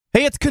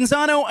Hey, it's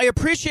Canzano. I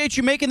appreciate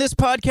you making this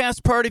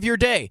podcast part of your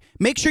day.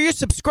 Make sure you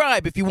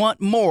subscribe if you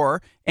want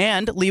more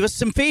and leave us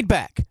some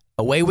feedback.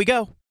 Away we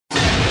go.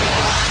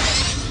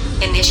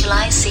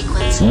 Initialize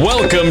sequence.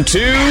 Welcome to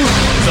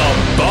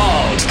The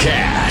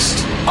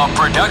Baldcast, a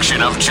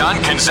production of John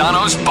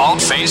Canzano's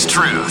Bald-Faced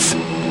Truth.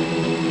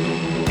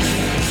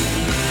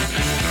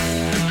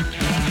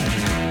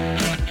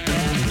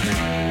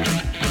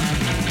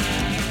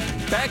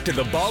 Back to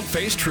The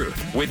Bald-Faced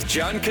Truth with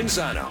John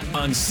Canzano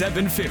on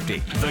 750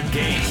 The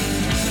Game.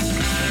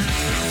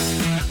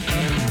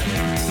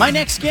 My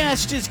next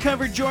guest has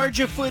covered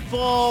Georgia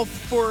football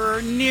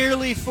for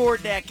nearly 4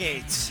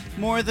 decades.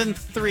 More than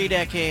 3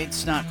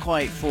 decades, not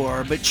quite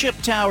 4. But Chip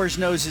Towers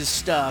knows his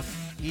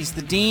stuff. He's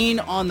the dean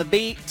on the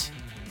beat.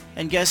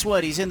 And guess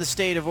what? He's in the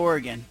state of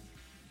Oregon.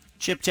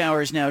 Chip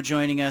Towers now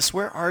joining us.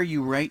 Where are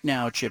you right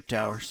now, Chip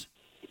Towers?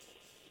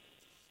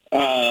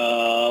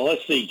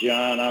 Let's see,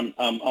 John. I'm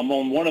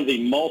on one of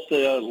the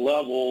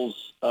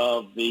multi-levels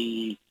of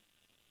the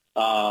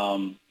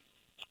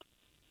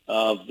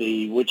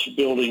which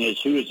building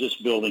is, who is this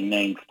building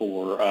named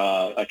for?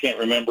 I can't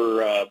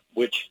remember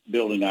which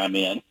building I'm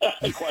in.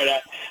 I'm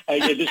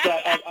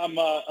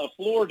a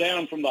floor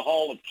down from the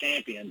Hall of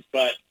Champions,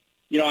 but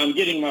I'm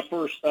getting my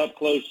first up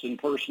close and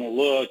personal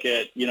look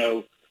at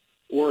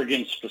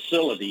Oregon's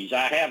facilities.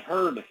 I have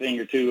heard a thing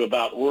or two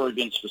about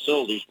Oregon's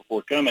facilities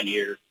before coming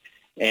here.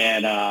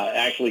 And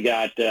actually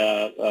got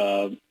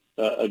a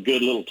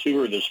good little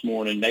tour this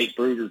morning. Nate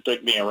Bruder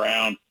took me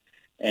around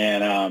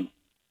and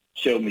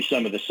showed me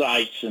some of the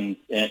sites and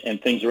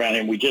things around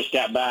here. And we just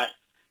got back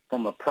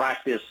from a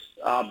practice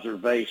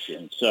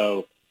observation.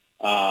 So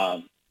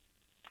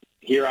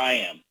here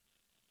I am.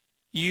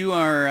 You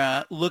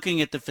are looking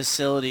at the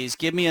facilities.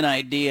 Give me an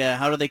idea.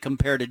 How do they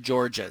compare to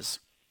Georgia's?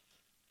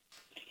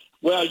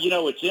 Well,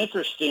 it's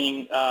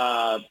interesting.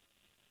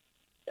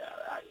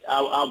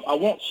 I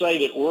won't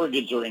say that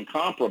Oregon's are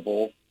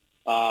incomparable,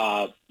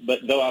 but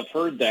though I've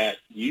heard that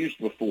used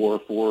before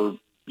for,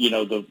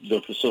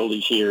 the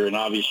facilities here, and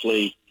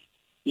obviously,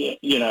 the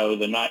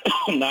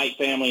Knight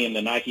family and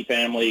the Nike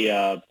family,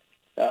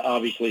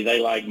 obviously they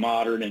like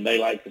modern and they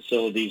like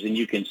facilities, and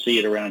you can see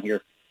it around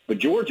here. But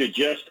Georgia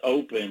just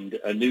opened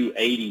a new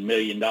 $80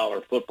 million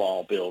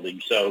football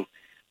building. So,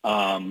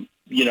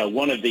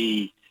 one of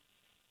the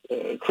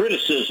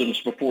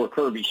criticisms before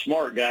Kirby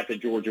Smart got to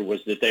Georgia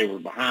was that they were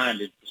behind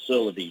in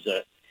facilities.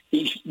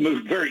 He's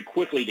moved very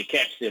quickly to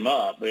catch them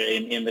up.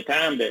 In the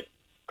time that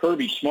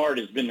Kirby Smart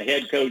has been the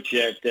head coach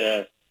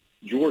at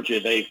Georgia,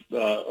 they've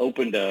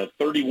opened a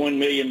 $31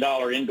 million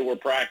indoor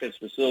practice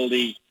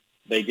facility.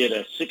 They did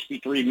a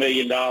 $63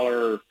 million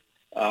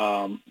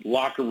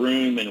locker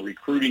room and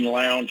recruiting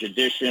lounge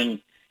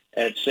addition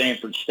at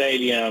Sanford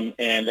Stadium,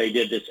 and they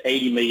did this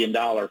 $80 million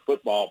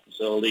football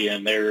facility,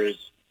 and there is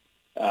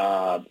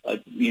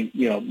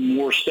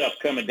more stuff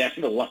coming down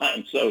the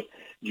line. So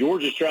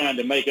Georgia's trying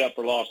to make up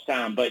for lost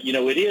time. But,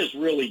 it is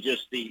really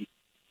just the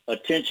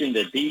attention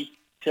to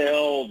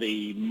detail,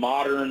 the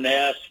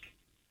modern-esque,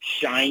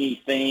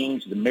 shiny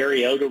things, the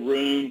Mariota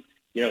room.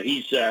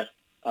 He's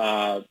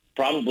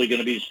probably going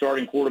to be the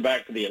starting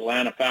quarterback for the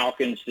Atlanta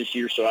Falcons this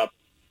year. So, I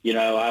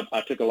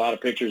took a lot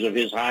of pictures of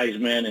his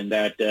Heisman and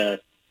that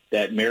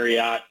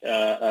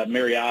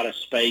Mariota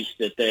space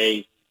that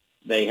they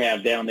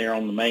have down there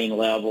on the main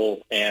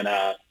level. And,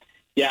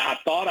 I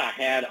thought I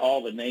had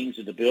all the names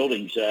of the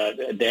buildings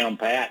down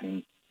pat,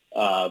 and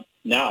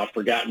now I've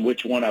forgotten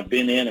which one I've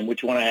been in and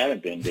which one I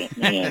haven't been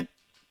in.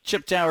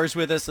 Chip Towers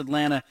with us,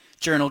 Atlanta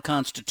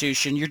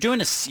Journal-Constitution. You're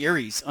doing a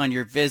series on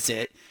your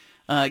visit.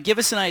 Give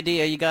us an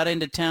idea. You got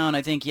into town,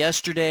 I think,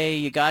 yesterday.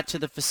 You got to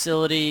the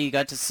facility. You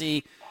got to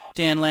see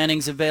Dan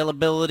Lanning's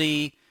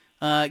availability.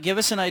 Give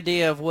us an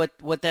idea of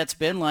what that's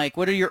been like.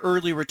 What are your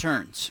early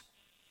returns?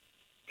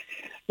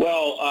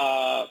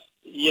 Well,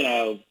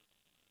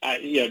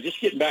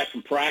 just getting back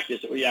from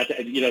practice,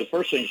 the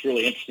first thing that's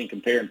really interesting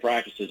comparing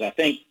practices, I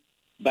think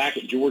back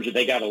at Georgia,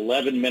 they got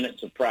 11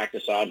 minutes of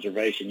practice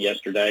observation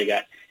yesterday,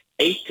 got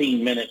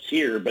 18 minutes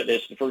here, but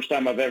it's the first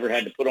time I've ever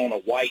had to put on a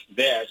white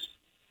vest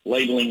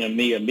labeling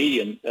me a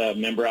media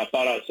member. I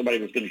thought somebody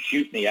was going to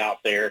shoot me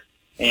out there,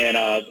 and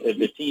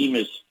the team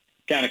is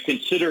kind of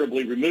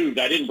considerably removed.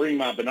 I didn't bring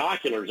my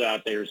binoculars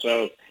out there,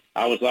 so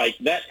I was like,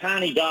 that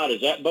tiny dot,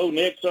 is that Bo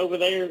Nix over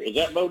there? Is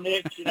that Bo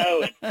Nix?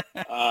 So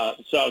I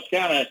was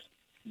kind of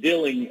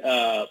dealing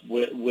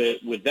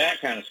with that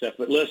kind of stuff.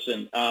 But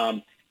listen,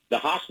 the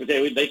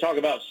hospitality, they talk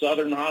about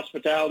Southern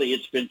hospitality.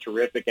 It's been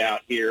terrific out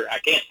here. I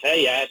can't tell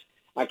you,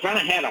 I kind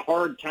of had a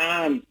hard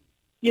time,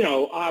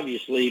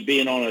 obviously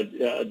being on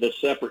the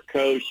separate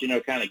coast,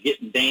 kind of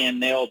getting Dan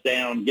nailed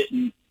down,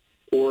 getting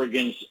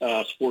Oregon's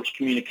sports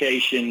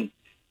communication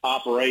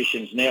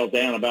operations nailed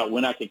down about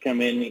when I could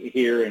come in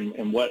here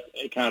and what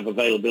kind of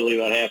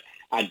availability I'd have.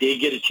 I did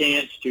get a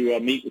chance to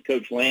meet with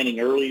Coach Lanning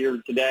earlier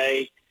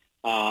today.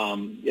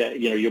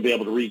 You'll be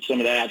able to read some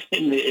of that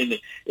in the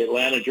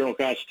Atlanta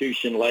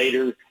Journal-Constitution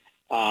later.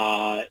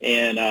 Supposed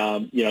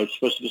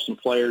to be some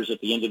players at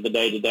the end of the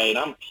day today. And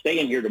I'm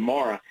staying here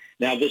tomorrow.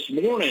 Now, this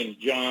morning,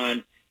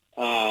 John,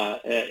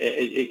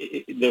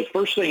 the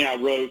first thing I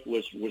wrote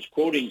was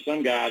quoting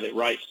some guy that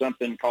writes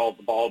something called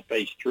The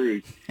Bald-Faced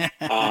Truth.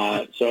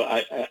 So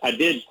I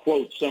did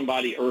quote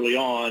somebody early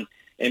on,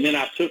 and then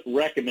I took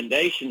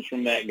recommendations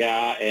from that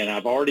guy, and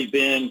I've already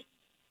been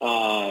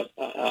to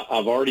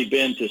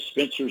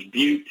Spencer's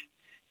Butte.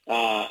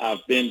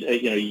 I've been,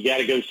 you got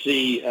to go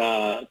see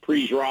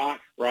Prees Rock,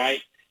 right?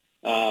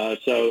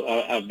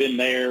 So I've been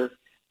there.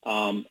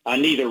 I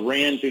neither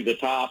ran to the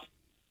top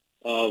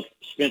of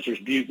Spencer's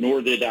Butte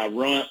nor did I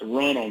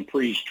run on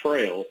Prees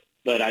Trail,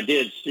 but I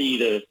did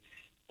see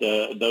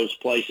those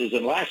places.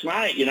 And last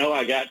night,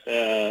 I got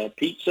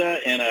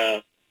pizza and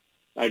a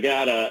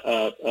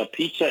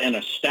pizza and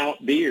a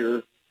stout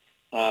beer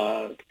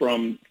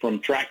from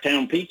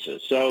Tracktown Pizza.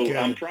 So good.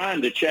 I'm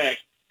trying to check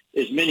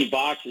as many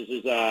boxes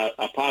as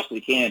I possibly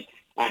can.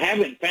 I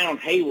haven't found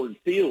Hayward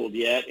Field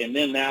yet, and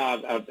then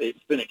now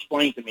it's been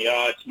explained to me,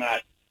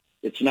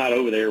 it's not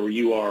over there where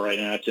you are right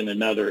now. It's in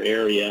another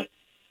area.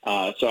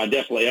 So I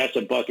definitely, that's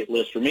a bucket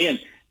list for me. And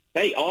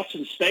hey,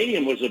 Autzen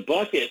Stadium was a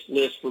bucket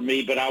list for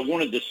me, but I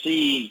wanted to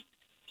see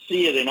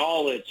it in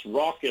all its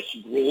raucous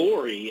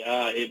glory.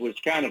 It was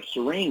kind of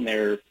serene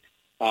there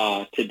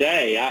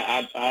today.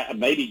 I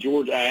maybe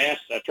Georgia. I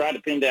tried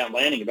to pin down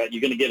Lanning about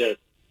you're going to get a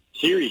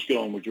series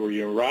going with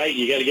Georgia, right?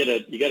 You got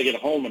to get a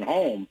home and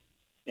home,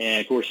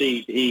 and of course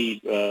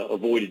he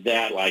avoided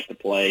that like the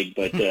plague.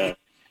 But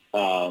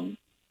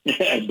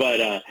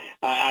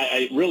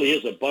it really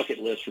is a bucket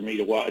list for me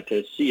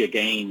to see a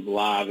game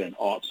live in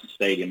Autzen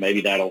Stadium.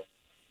 Maybe that'll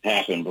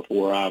happen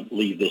before I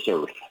leave this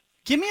earth.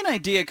 Give me an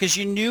idea, because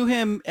you knew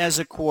him as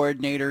a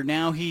coordinator.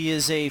 Now he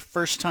is a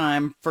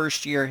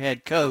first-year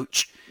head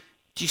coach.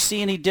 Do you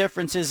see any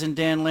differences in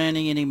Dan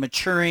Lanning, any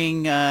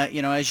maturing,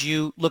 as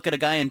you look at a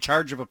guy in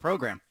charge of a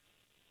program?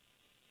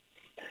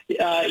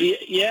 Yeah,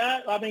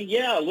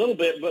 a little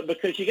bit, but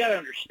because you got to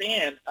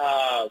understand,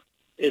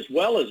 as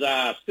well as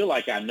I feel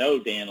like I know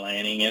Dan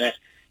Lanning, and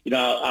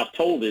I've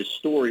told his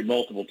story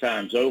multiple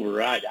times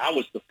over. I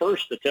was the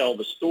first to tell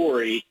the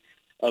story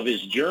of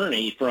his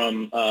journey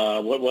from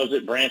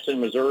Branson,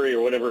 Missouri,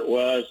 or whatever it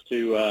was,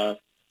 to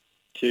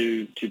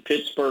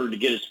Pittsburgh to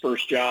get his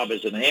first job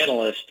as an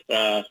analyst.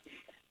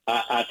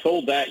 I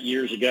told that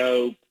years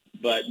ago,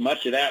 but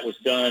much of that was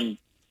done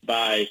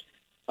by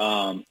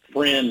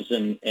friends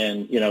and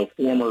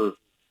former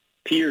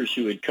peers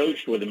who had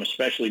coached with him,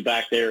 especially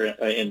back there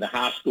in the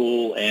high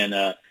school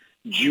and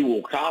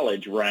Jewell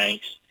College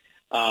ranks.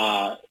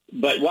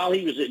 But while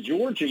he was at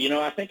Georgia,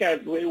 I think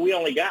we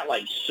only got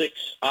like 6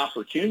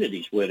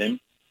 opportunities with him.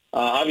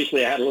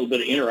 Obviously, I had a little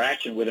bit of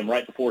interaction with him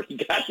right before he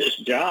got this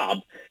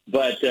job.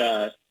 But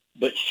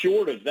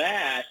short of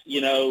that,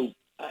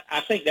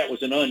 I think that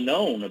was an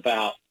unknown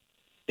about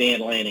Dan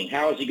Lanning.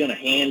 How is he going to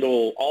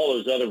handle all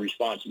those other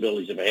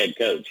responsibilities of a head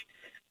coach?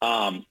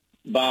 By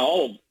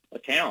all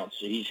accounts,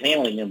 he's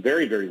handling them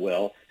very, very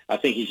well. I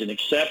think he's an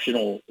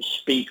exceptional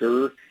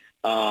speaker.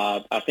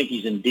 I think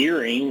he's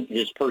endearing,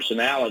 his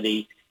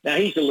personality. Now,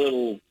 he's a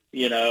little,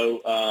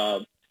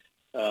 a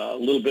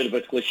little bit of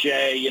a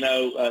cliche,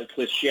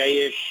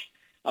 cliche-ish.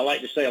 I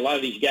like to say a lot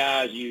of these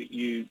guys,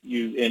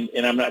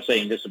 and I'm not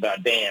saying this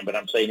about Dan, but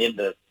I'm saying in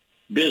the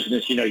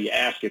business, you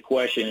ask a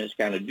question, and it's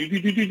kind of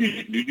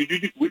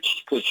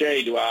which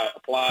cliche do I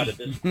apply to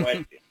this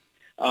question?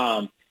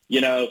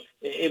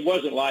 It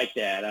wasn't like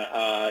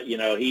that.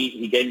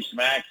 He gave me some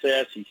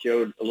access. He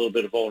showed a little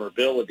bit of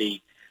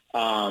vulnerability,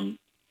 and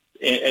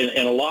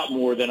a lot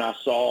more than I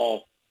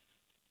saw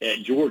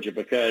at Georgia,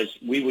 because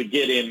we would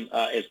get him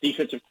as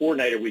defensive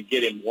coordinator. We'd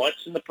get him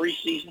once in the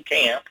preseason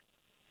camp,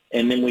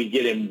 and then we'd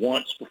get him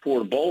once before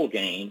the bowl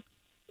game,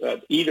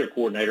 either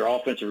coordinator,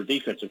 offensive or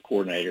defensive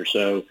coordinator.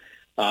 So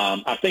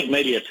I think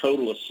maybe a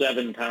total of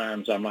 7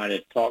 times I might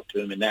have talked to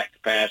him in that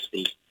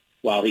capacity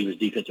while he was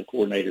defensive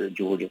coordinator at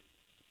Georgia.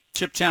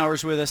 Chip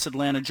Towers with us,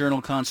 Atlanta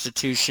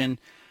Journal-Constitution.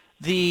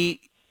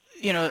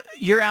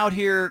 You're out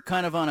here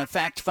kind of on a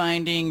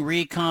fact-finding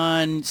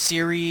recon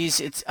series.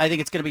 I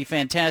think it's going to be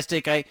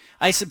fantastic.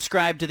 I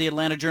subscribed to the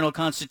Atlanta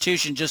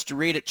Journal-Constitution just to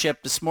read it,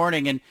 Chip, this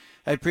morning, and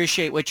I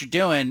appreciate what you're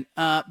doing.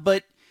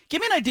 But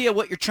give me an idea of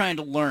what you're trying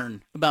to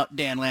learn about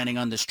Dan Lanning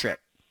on this trip.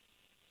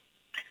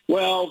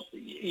 Well,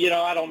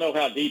 I don't know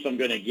how deep I'm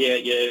going to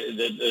get.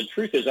 The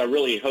truth is I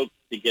really hoped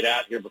to get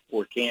out here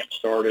before camp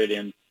started,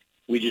 and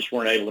we just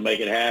weren't able to make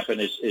it happen.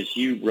 As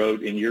you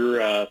wrote in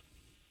your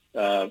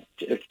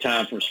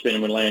time from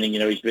spending with Lanning,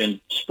 he's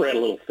been spread a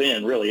little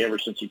thin, really, ever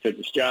since he took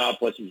this job.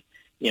 Plus, he,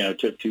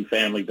 took 2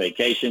 family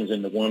vacations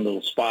in the one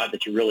little spot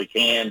that you really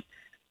can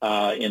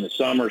in the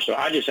summer. So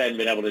I just hadn't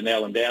been able to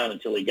nail him down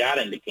until he got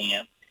into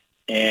camp.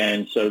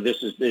 And so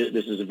this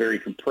is a very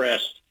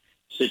compressed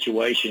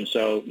situation.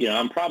 So,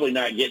 I'm probably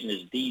not getting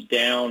as deep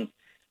down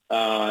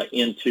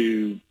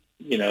into,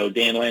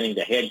 Dan Lanning,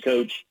 the head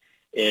coach,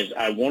 as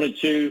I wanted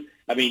to.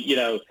 I mean,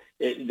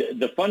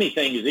 the funny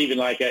thing is even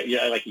like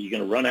you're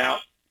going to run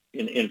out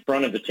in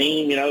front of the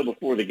team,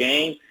 before the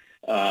game.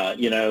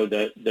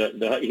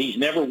 He's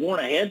never worn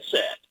a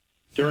headset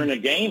during a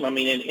game. I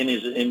mean, the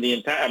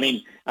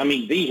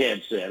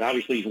headset.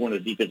 Obviously, he's worn a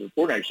defensive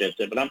coordinator's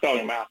headset, but I'm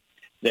talking about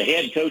the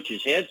head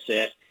coach's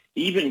headset,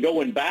 even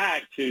going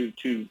back to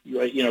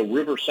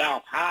River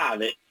South High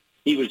that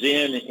he was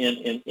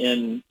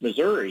in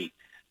Missouri.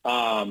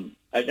 I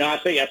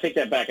take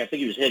that back. I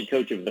think he was head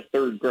coach of the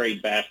third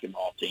grade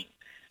basketball team.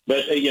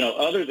 But,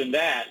 other than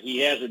that, he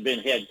hasn't been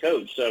head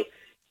coach. So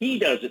he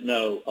doesn't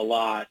know a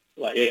lot.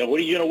 Like, what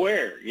are you going to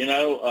wear?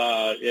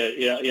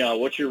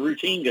 What's your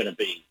routine going to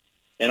be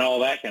and all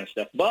that kind of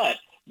stuff. But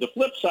the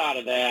flip side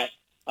of that,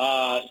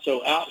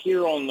 so out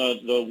here on I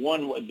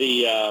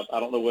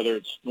don't know whether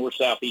it's north,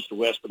 south, east, or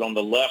west, but on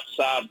the left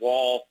side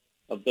wall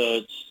of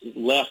the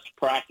left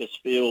practice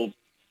field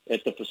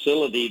at the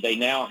facility, they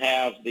now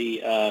have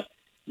the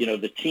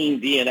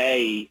team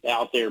DNA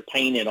out there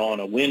painted on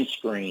a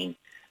windscreen,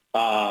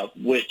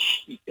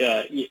 which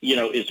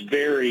is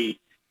very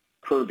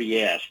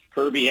Kirby-esque.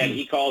 Kirby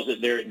he calls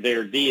it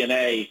their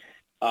DNA.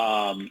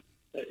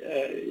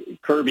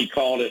 Kirby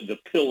called it the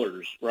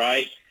pillars,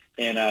 right?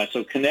 And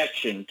so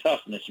connection,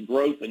 toughness,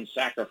 growth, and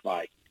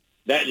sacrifice.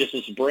 That just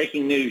is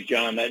breaking news,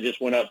 John. That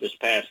just went up this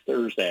past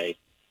Thursday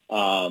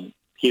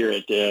here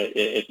at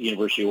the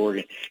University of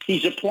Oregon.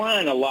 He's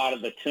applying a lot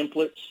of the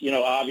templates.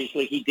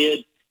 Obviously he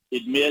did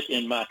admit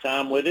in my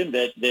time with him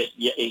that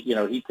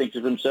he thinks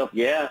of himself,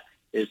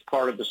 as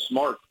part of the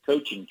smart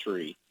coaching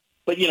tree.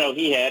 But,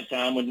 he had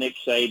time with Nick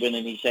Saban,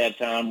 and he's had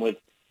time with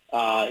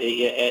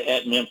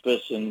at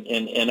Memphis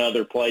and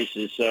other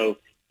places. So,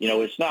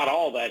 it's not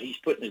all that. He's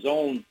putting his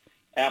own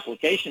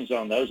applications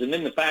on those. And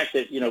then the fact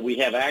that, we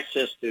have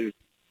access to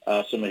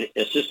some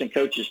assistant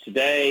coaches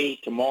today,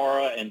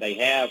 tomorrow, and they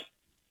have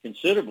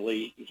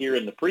considerably here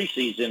in the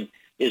preseason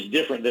is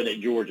different than at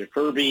Georgia.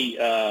 Kirby,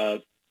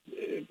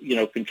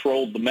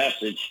 controlled the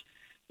message,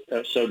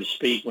 so to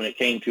speak, when it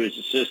came to his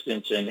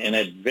assistants and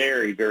had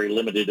very, very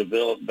limited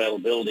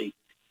availability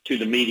to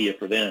the media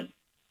for them.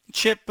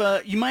 Chip,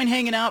 you mind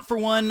hanging out for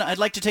one? I'd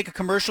like to take a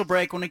commercial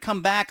break. When we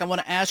come back, I want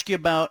to ask you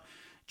about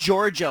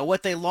Georgia,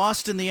 what they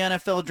lost in the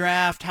NFL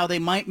draft, how they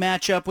might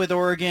match up with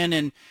Oregon,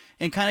 and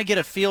kind of get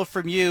a feel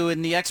from you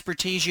and the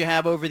expertise you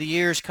have over the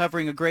years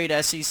covering a great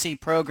SEC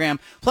program.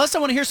 Plus, I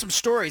want to hear some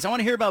stories. I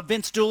want to hear about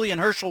Vince Dooley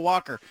and Herschel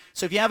Walker.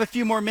 So if you have a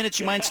few more minutes,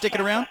 you mind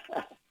sticking around?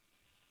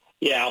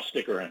 Yeah, I'll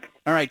stick around.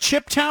 All right,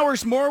 Chip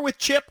Towers, more with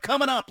Chip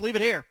coming up. Leave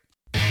it here.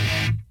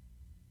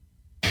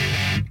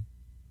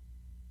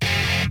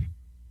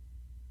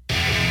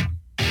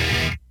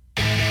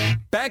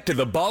 Back to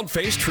the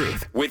Bald-Faced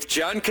Truth with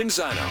John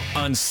Canzano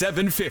on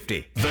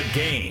 750 The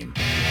Game.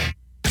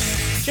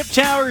 Chip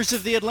Towers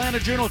of the Atlanta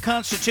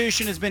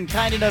Journal-Constitution has been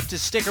kind enough to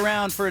stick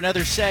around for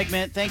another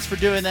segment. Thanks for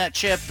doing that,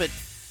 Chip. But,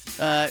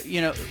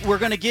 we're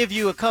going to give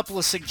you a couple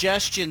of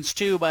suggestions,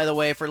 too, by the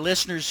way, for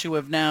listeners who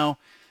have now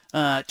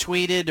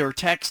tweeted or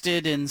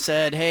texted and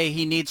said, hey,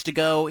 he needs to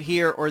go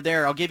here or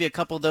there. I'll give you a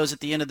couple of those at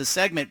the end of the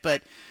segment.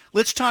 But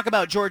let's talk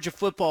about Georgia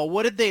football.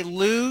 What did they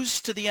lose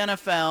to the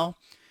NFL?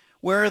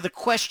 Where are the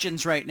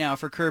questions right now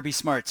for Kirby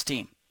Smart's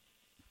team?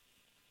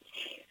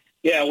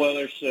 Yeah, well,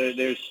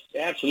 there's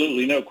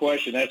absolutely no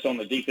question that's on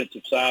the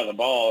defensive side of the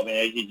ball. I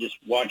mean, you just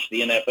watch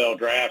the NFL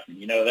draft, and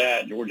you know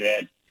that. Georgia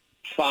had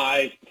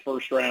 5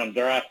 first-round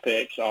draft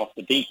picks off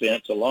the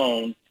defense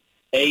alone,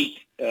 8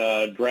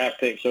 draft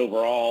picks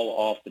overall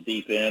off the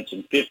defense,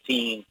 and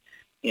 15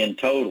 in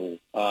total,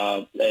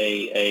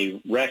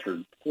 a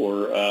record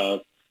for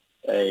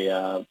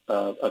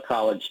a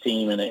college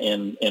team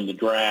in the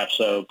draft.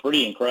 So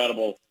pretty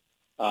incredible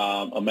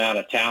amount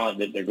of talent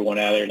that they're going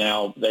out there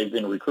now. They've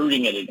been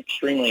recruiting at an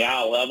extremely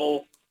high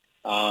level.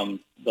 The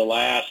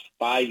last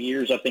 5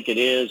 years, I think it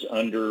is,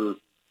 under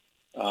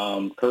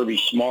Kirby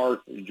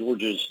Smart,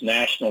 Georgia's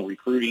national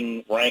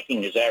recruiting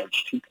ranking has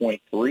averaged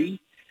 2.3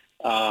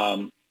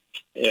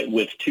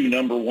 with 2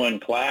 number 1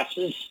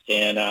 classes.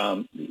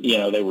 And,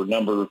 they were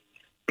number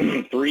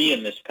 3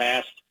 in this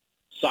past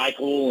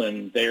cycle,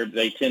 and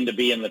they tend to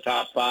be in the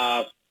top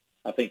 5.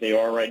 I think they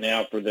are right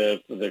now for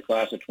the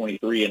class of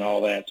 23 and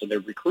all that. So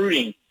they're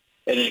recruiting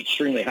at an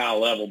extremely high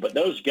level. But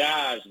those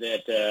guys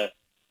that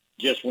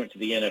just went to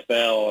the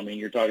NFL, I mean,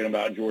 you're talking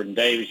about Jordan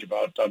Davis, you're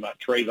talking about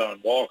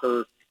Trayvon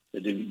Walker, the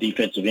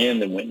defensive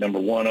end that went number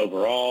 1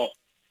 overall.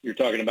 You're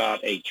talking about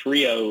a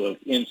trio of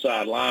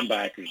inside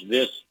linebackers.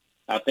 This,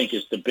 I think,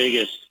 is the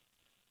biggest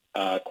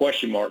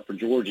question mark for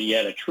Georgia. You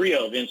had a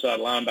trio of inside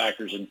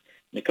linebackers, and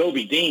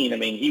Nakobe Dean, I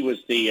mean, he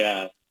was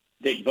the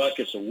Dick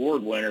Butkus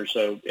Award winner,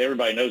 so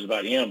everybody knows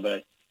about him.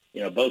 But,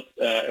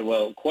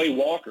 Quay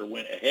Walker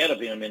went ahead of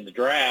him in the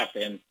draft,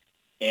 and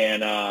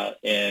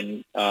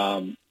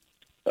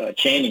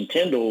Channing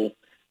Tindall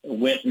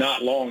went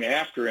not long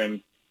after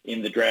him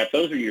in the draft.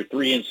 Those are your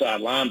 3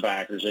 inside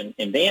linebackers.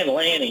 And Dan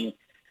Lanning,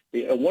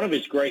 one of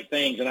his great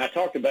things, and I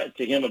talked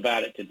to him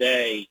about it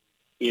today,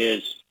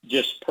 is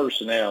just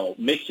personnel,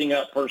 mixing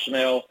up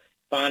personnel,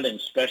 finding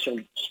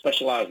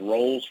specialized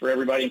roles for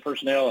everybody in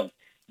personnel. And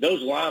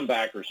those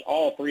linebackers,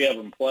 all 3 of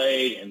them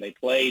played, and they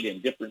played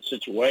in different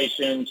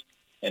situations,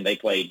 and they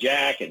played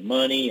Jack and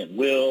Money and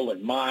Will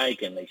and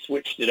Mike, and they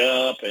switched it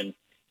up. And,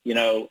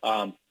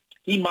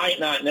 he might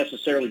not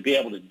necessarily be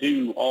able to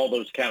do all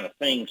those kind of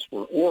things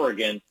for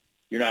Oregon.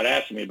 You're not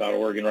asking me about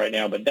Oregon right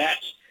now, but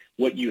that's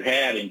what you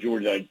had in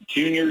Georgia,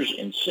 juniors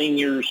and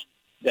seniors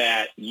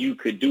that you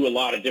could do a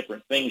lot of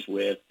different things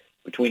with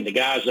between the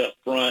guys up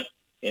front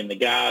and the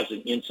guys in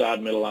inside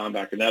middle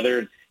linebacker. Now, they're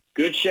in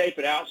good shape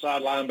at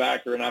outside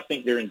linebacker, and I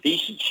think they're in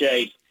decent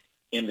shape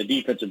in the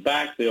defensive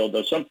backfield.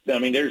 Though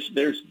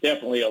there's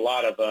definitely a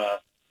lot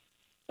of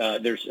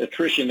there's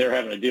attrition they're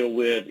having to deal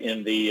with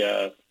in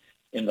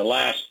the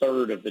last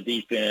third of the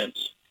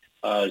defense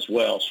as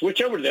well.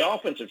 Switch over to the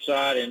offensive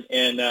side,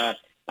 and I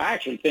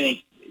actually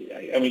think,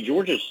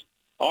 Georgia's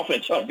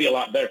offense ought to be a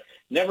lot better.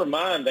 Never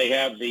mind they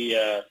have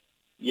the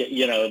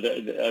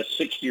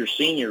sixth-year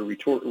senior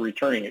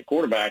returning at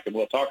quarterback, and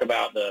we'll talk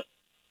about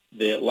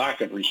the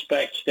lack of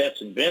respect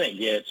Stetson Bennett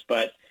gets,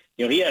 but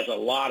he has a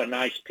lot of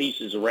nice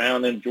pieces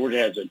around him. Georgia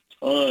has a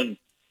ton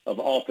of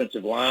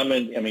offensive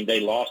linemen.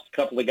 They lost a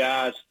couple of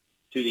guys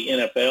to the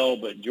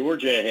NFL, but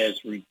Georgia has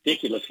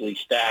ridiculously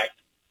stacked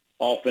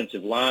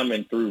offensive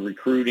linemen through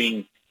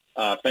recruiting,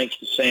 thanks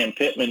to Sam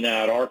Pittman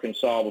now at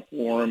Arkansas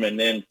before him, and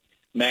then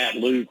Matt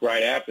Luke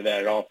right after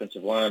that at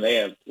offensive line. They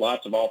have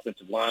lots of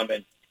offensive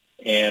linemen,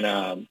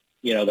 and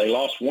they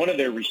lost one of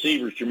their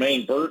receivers,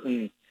 Jermaine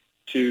Burton,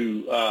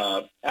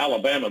 to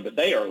Alabama, but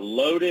they are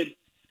loaded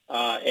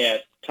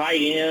at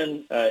tight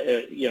end.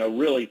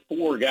 Really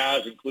four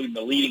guys, including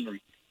the leading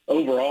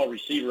overall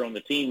receiver on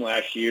the team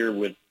last year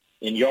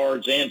in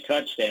yards and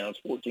touchdowns,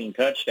 14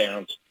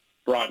 touchdowns,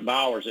 Brock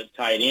Bowers at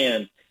tight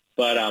end.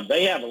 But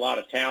they have a lot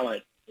of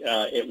talent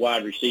at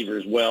wide receiver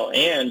as well,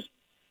 and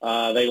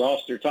they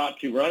lost their top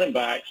two running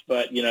backs,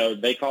 but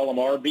they call them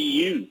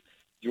RBU.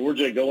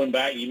 Georgia, going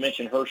back, you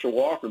mentioned Herschel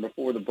Walker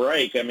before the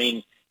break.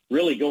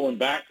 Really going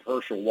back to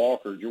Herschel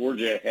Walker,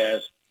 Georgia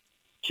has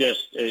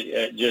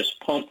just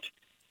pumped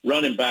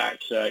running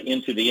backs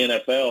into the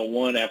NFL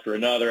one after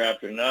another,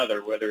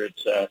 whether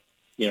it's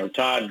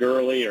Todd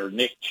Gurley or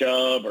Nick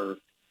Chubb or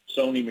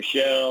Sony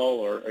Michel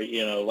or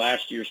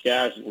last year's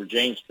guys that were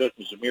James Cook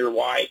and Zamir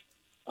White.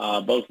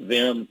 Both of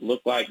them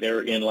look like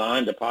they're in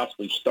line to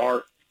possibly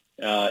start,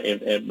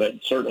 but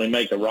certainly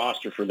make a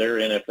roster for their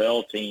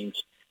NFL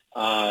teams.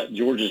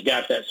 Georgia's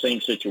got that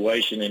same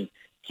situation in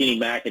Kenny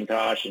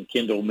McIntosh and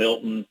Kendall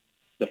Milton,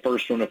 the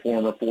first one a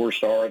former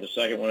 4-star, the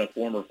second one a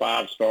former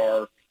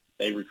 5-star.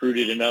 They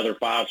recruited another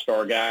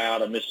 5-star guy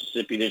out of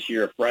Mississippi this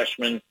year, a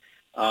freshman,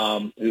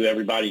 who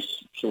everybody's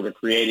sort of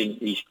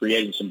he's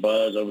creating some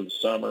buzz over the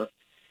summer.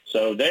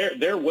 So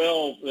they're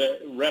well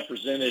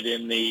represented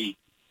in the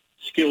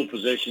skilled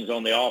positions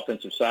on the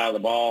offensive side of the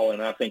ball,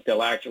 and I think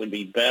they'll actually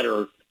be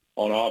better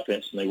on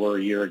offense than they were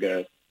a year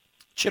ago.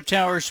 Chip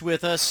Towers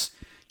with us.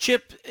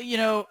 Chip,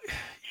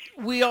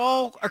 we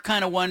all are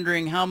kind of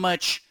wondering how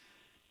much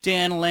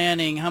Dan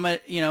Lanning,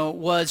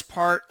 was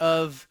part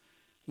of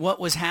what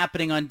was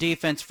happening on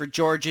defense for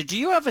Georgia. Do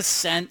you have a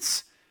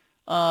sense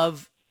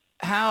of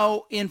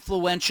how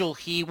influential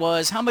he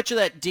was? How much of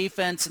that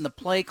defense and the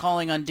play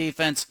calling on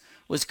defense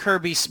was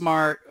Kirby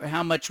Smart? Or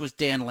how much was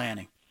Dan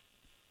Lanning?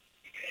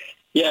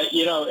 Yeah,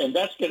 and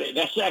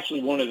that's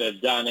actually one of the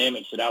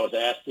dynamics that I was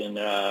asking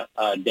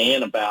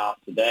Dan about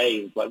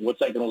today. Like, what's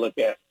that going to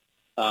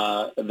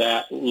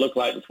look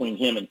like between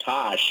him and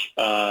Tosh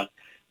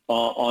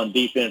on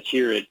defense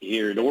here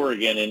at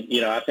Oregon?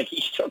 And I think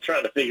he's still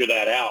trying to figure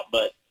that out.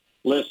 But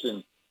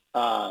listen,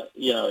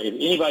 if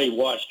anybody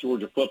watched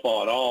Georgia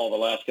football at all the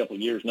last couple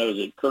of years knows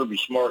that Kirby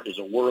Smart is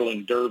a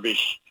whirling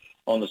dervish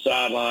on the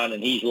sideline,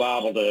 and he's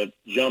liable to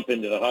jump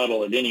into the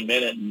huddle at any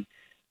minute.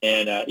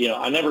 And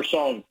I never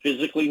saw him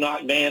physically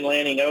knock Dan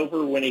Lanning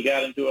over when he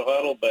got into a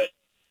huddle, but,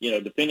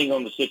 depending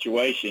on the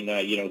situation,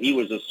 he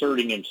was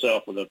asserting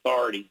himself with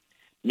authority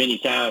many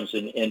times.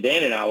 And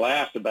Dan and I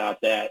laughed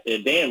about that.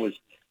 And Dan was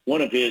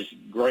one of his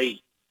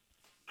great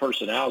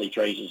personality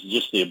traits is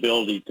just the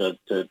ability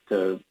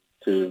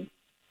to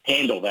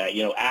handle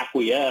that,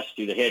 acquiesce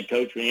to the head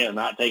coach,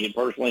 not take it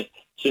personally.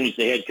 As soon as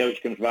the head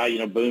coach comes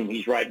by, boom,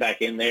 he's right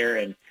back in there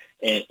and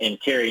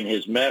carrying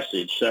his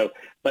message. So,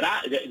 but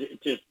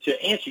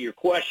to answer your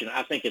question,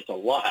 I think it's a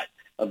lot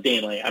of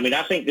Dan Lanning.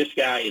 I think this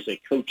guy is a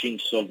coaching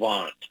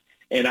savant.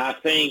 And I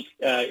think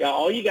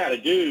all you got to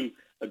do,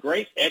 a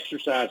great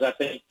exercise, I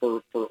think,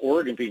 for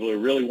Oregon people who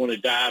really want to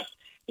dive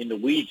in the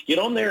weeds, get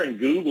on there and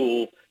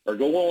Google or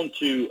go on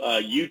to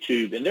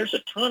YouTube. And there's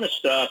a ton of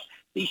stuff,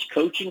 these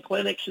coaching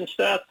clinics and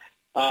stuff.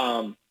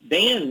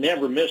 Dan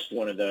never missed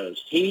one of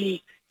those.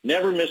 He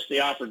never missed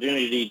the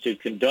opportunity to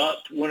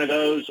conduct one of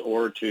those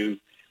or to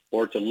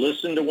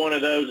listen to one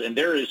of those. And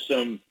there is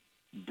some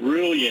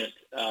brilliant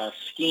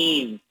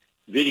scheme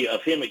video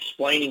of him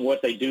explaining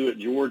what they do at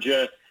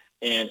Georgia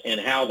and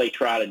how they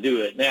try to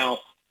do it. Now,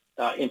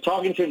 in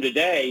talking to him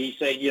today, he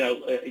said,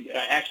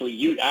 I actually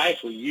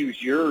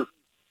used your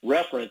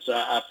reference.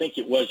 I think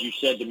it was you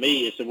said to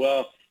me, he said,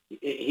 well,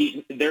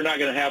 they're not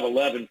going to have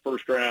 11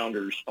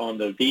 first-rounders on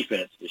the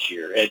defense this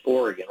year at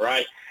Oregon,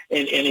 right?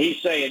 And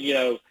he's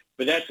saying,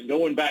 but that's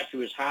going back to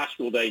his high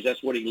school days.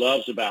 That's what he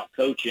loves about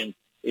coaching.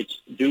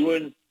 It's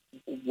doing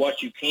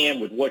what you can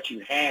with what you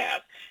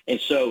have. And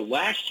so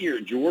last year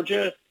at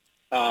Georgia,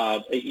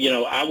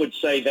 I would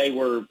say they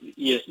were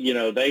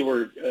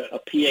a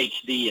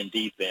PhD in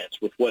defense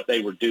with what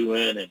they were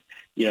doing.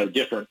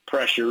 different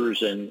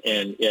pressures and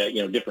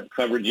different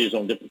coverages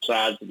on different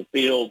sides of the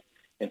field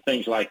and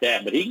things like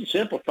that. But he can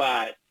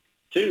simplify it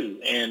too,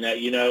 and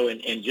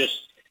and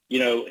just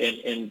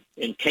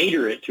and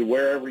cater it to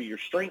wherever your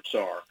strengths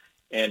are.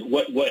 And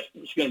what's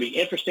going to be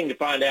interesting to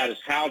find out is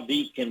how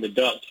deep can the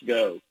Ducks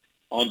go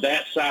on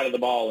that side of the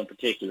ball in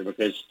particular,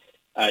 because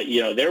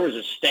there was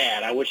a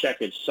stat. I wish I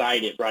could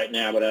cite it right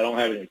now, but I don't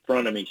have it in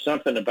front of me.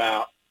 Something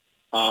about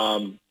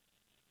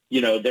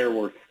there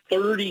were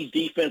 30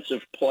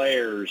 defensive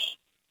players.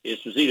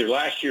 This was either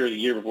last year or the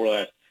year before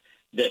last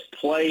that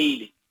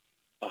played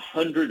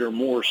 100 or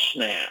more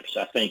snaps.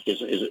 I think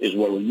is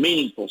what was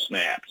meaningful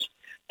snaps,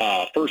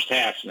 first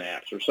half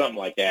snaps or something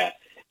like that.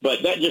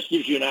 But that just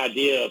gives you an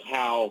idea of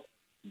how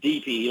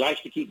deep he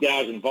likes to keep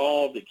guys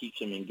involved. It keeps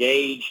them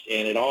engaged,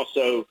 and it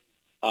also,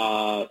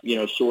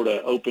 sort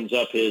of opens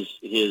up his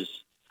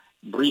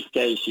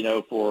briefcase,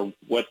 for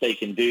what they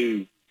can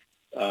do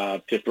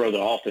to throw the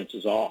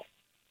offenses off.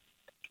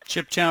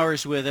 Chip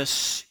Towers with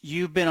us.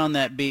 You've been on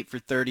that beat for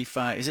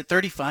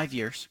 35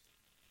 years?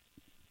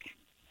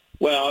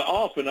 Well,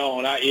 off and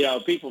on.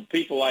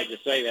 People like to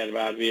say that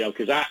about me,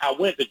 because I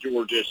went to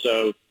Georgia,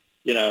 so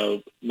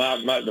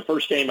the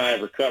first game I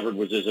ever covered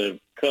was as a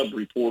Cub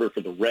reporter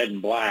for the Red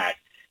and Black,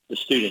 the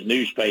student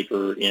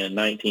newspaper, in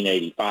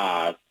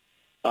 1985.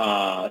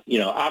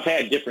 I've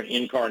had different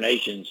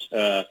incarnations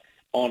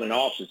on and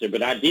off since then,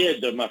 but I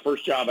did. My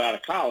first job out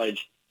of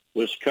college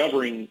was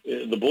covering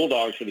the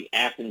Bulldogs for the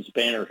Athens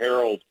Banner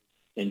Herald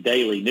and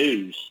Daily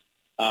News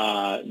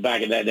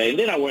back in that day. And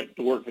then I went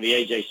to work for the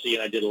AJC,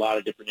 and I did a lot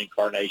of different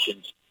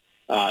incarnations,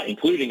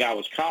 including I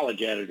was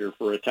college editor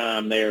for a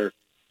time there,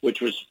 which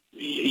was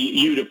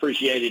you'd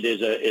appreciate it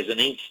as an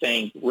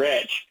ink-stained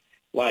wretch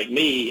like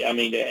me. I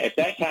mean, at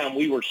that time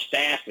we were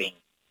staffing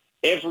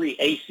every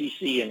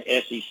ACC and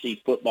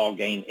SEC football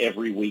game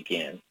every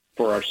weekend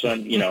for our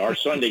our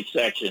Sunday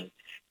section.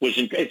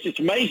 It's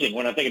amazing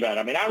when I think about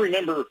it. I mean, I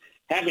remember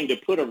having to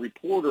put a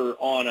reporter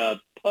on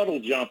a puddle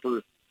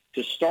jumper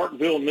to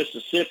Starkville,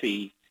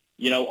 Mississippi,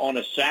 on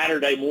a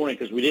Saturday morning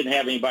because we didn't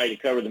have anybody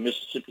to cover the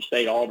Mississippi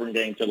State Auburn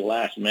game to the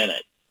last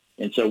minute,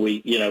 and so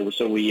we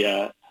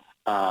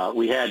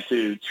had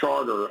to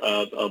charter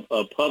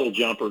a puddle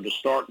jumper to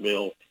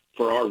Starkville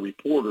for our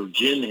reporter,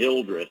 Jen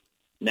Hildreth,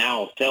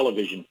 now of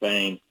television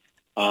fame,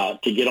 to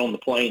get on the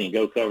plane and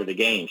go cover the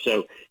game.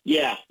 So,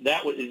 yeah,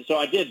 so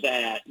I did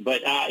that.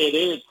 But it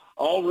is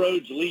all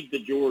roads lead to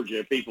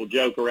Georgia. People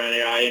joke around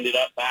here. I ended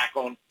up back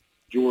on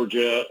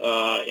Georgia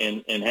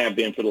and have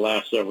been for the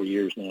last several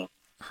years now.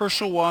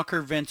 Herschel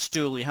Walker, Vince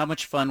Dooley, how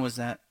much fun was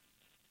that?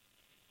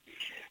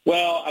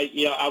 Well,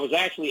 I was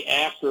actually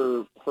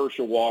after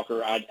Herschel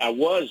Walker. I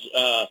was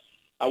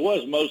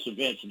most of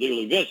Vince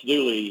Dooley. Vince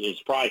Dooley is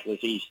priceless.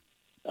 He's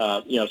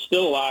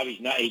still alive.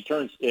 He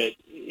turns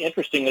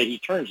interestingly, he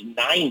turns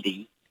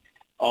 90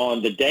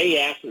 on the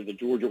day after the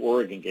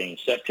Georgia-Oregon game,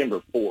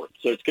 September 4th.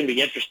 So it's going to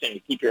be interesting to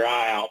keep your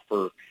eye out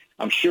for.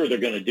 I'm sure they're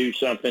going to do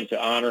something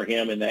to honor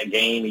him in that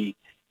game.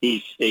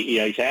 He's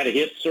had a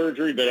hip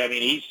surgery, but I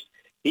mean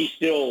he's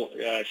still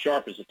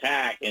sharp as a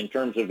tack in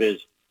terms of his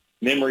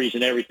memories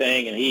and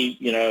everything, and he,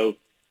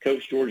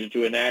 coached Georgia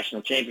to a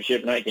national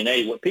championship in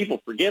 1980. What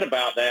people forget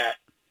about that,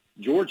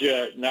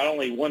 Georgia not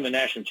only won the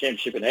national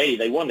championship in 80,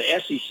 they won the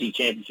SEC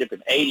championship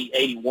in 80,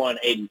 81,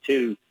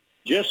 82,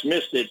 just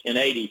missed it in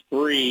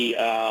 83,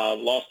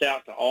 lost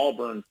out to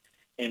Auburn,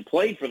 and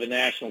played for the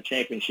national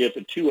championship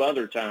at two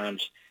other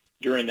times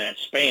during that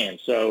span.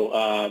 So,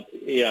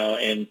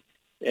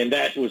 and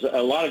that was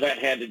a lot of that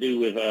had to do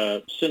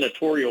with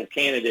senatorial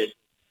candidate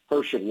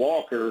Herschel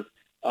Walker.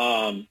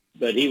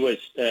 But he was,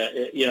 but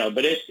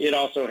it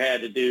also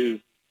had to do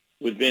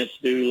with Vince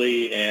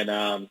Dooley.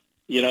 And,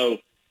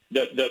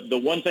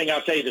 the one thing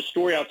I'll tell you, the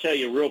story I'll tell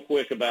you real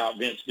quick about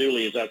Vince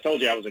Dooley is I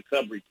told you I was a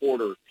Cub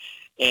reporter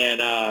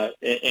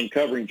and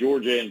covering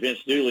Georgia, and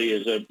Vince Dooley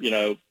is a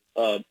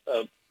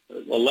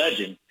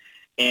legend.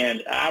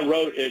 And I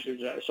wrote,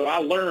 so I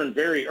learned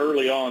very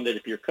early on that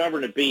if you're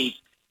covering a beat,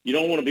 you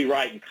don't want to be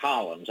writing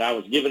columns. I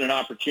was given an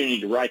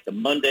opportunity to write the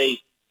Monday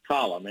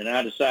column, and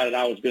I decided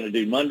I was going to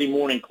do Monday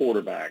morning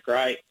quarterback,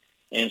 right?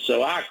 And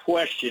so I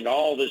questioned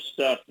all this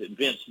stuff that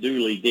Vince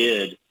Dooley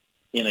did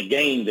in a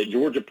game that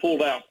Georgia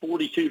pulled out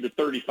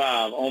 42-35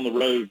 on the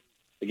road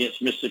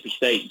against Mississippi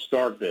State in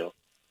Starkville.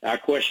 I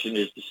questioned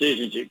his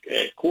decisions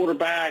at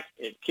quarterback,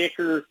 at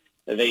kicker.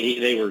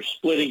 They were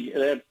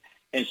splitting.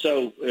 And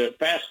so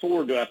fast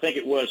forward to, I think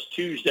it was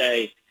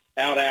Tuesday,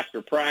 out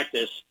after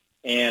practice,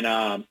 and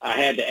I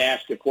had to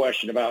ask a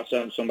question about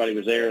something. Somebody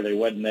was there. They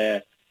wasn't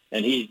there.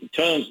 And he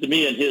turns to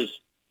me in his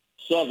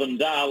Southern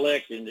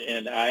dialect,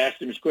 and I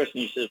asked him his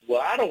question. He says,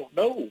 "Well, I don't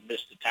know,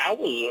 Mr.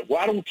 Towers.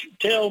 Why don't you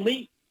tell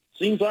me?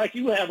 Seems like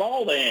you have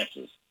all the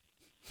answers."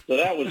 So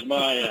that was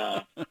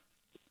my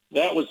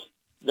that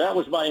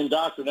was my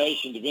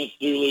indoctrination to Vince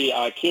Dooley.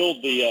 I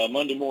killed the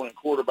Monday morning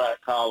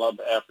quarterback column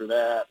after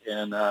that,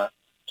 and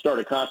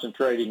started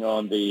concentrating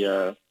on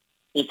the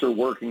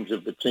interworkings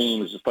of the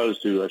team as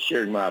opposed to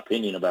sharing my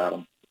opinion about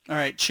them. All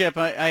right, Chip,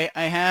 I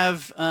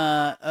have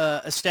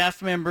a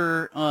staff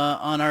member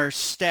on our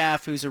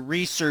staff who's a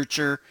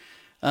researcher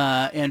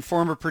and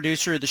former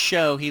producer of the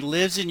show. He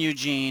lives in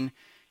Eugene.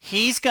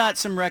 He's got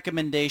some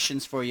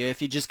recommendations for you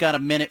if you just got a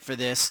minute for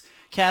this.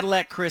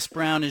 Cadillac Chris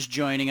Brown is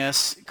joining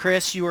us.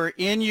 Chris, you are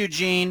in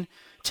Eugene.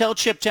 Tell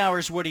Chip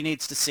Towers what he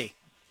needs to see.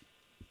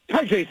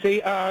 Hi,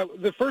 JC.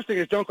 The first thing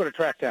is don't go to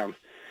Tracktown.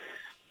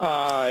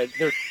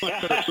 There's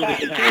much better food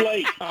in town. Too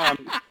late.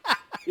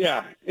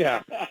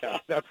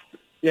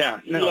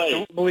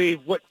 Don't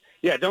believe what.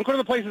 Yeah, don't go to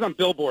the places on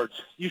billboards.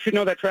 You should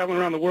know that traveling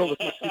around the world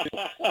is much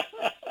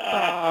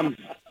easier.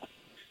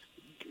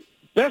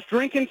 Best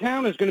drink in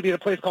town is going to be at a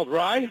place called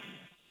Rye,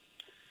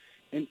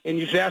 and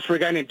you should ask for a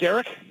guy named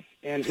Derek,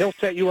 and he'll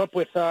set you up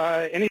with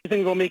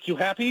anything that will make you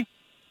happy.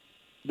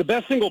 The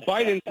best single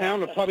bite in town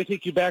will probably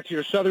take you back to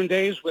your southern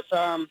days with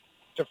a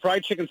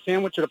fried chicken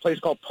sandwich at a place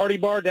called Party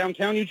Bar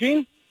downtown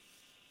Eugene.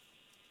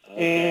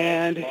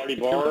 And Party if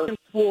Bar. you're looking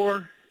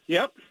for,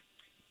 yep.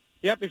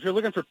 If you're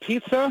looking for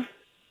pizza,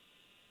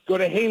 go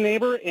to Hey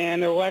Neighbor,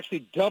 and it will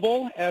actually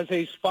double as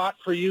a spot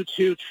for you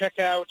to check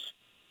out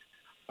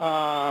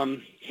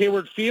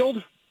Hayward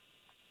Field,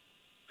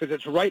 because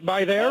it's right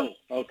by there.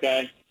 Oh,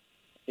 okay.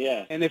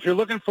 Yeah. And if you're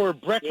looking for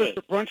breakfast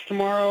or brunch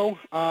tomorrow,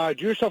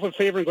 do yourself a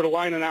favor and go to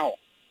Lion and Owl.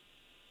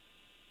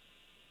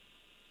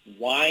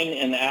 Wine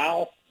and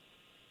Owl?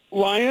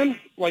 Lion,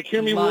 like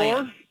hear me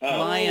roar.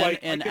 Lion like,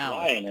 and Owl.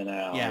 Lion and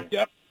Owl. Yeah.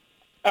 Yep.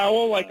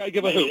 Owl, like I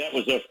give a Maybe hoot. that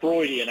was a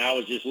Freudian. I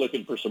was just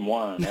looking for some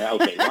wine.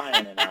 Okay,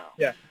 Lion and Owl.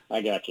 Yeah.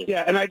 I got you.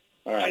 Yeah, and All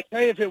I right.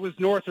 tell you if it was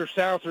north or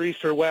south or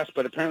east or west,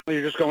 but apparently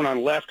you're just going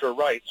on left or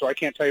right, so I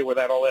can't tell you where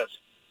that all is.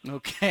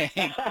 Okay.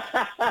 Yeah,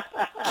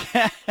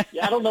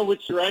 I don't know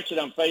which direction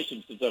I'm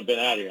facing since I've been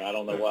out here. I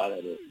don't know why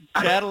that is.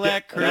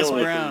 Cadillac Chris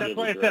Really? Brown. That's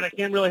why I said I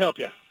can't really help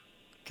you.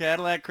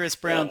 Cadillac Chris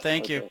Brown,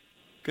 thank you. Okay.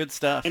 Good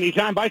stuff.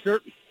 Anytime, bye, sir.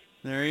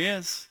 There he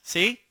is.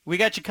 See? We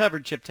got you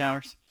covered, Chip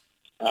Towers.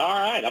 All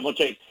right, I'm gonna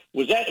take.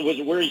 Was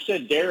where he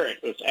said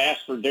Derek? Was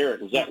asked for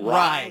Derek? Was that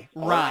Rye.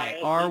 Rye?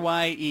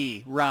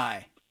 R-Y-E.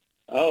 Rye.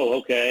 Oh,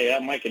 okay. I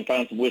might can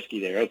find some whiskey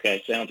there.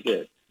 Okay, sounds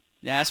good.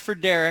 Ask for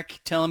Derek.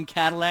 Tell him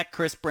Cadillac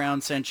Chris Brown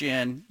sent you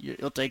in.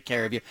 He'll take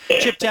care of you.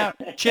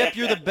 Chip,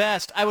 you're the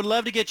best. I would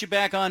love to get you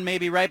back on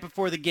maybe right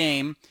before the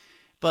game,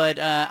 but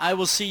I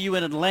will see you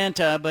in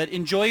Atlanta. But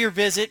enjoy your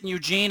visit in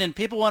Eugene, and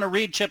people want to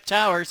read Chip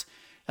Towers.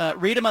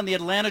 Read him on the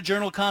Atlanta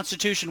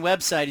Journal-Constitution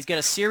website. He's got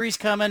a series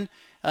coming.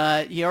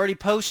 He already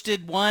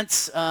posted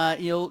once.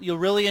 You'll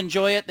really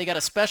enjoy it. They got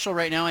a special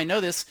right now. I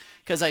know this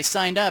because I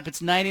signed up. It's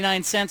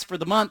 99 cents for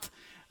the month.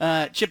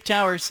 Chip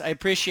Towers, I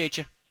appreciate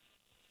you.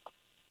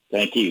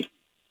 Thank you.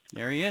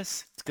 There he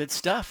is. It's good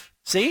stuff.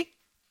 See? Is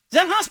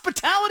that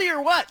hospitality or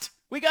what?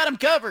 We got him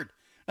covered.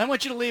 I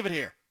want you to leave it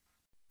here.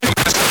 We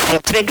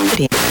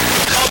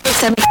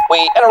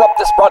interrupt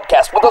this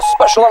broadcast with a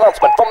special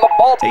announcement from the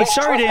Bald Hey, Faced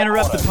sorry to Truth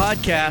interrupt the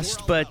Headquarters.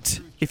 podcast, but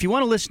if you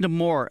want to listen to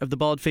more of the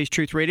Bald Faced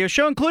Truth Radio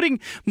Show, including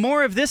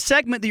more of this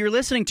segment that you're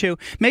listening to,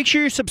 make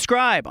sure you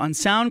subscribe on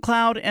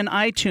SoundCloud and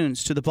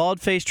iTunes to the Bald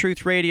Faced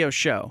Truth Radio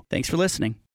Show. Thanks for listening.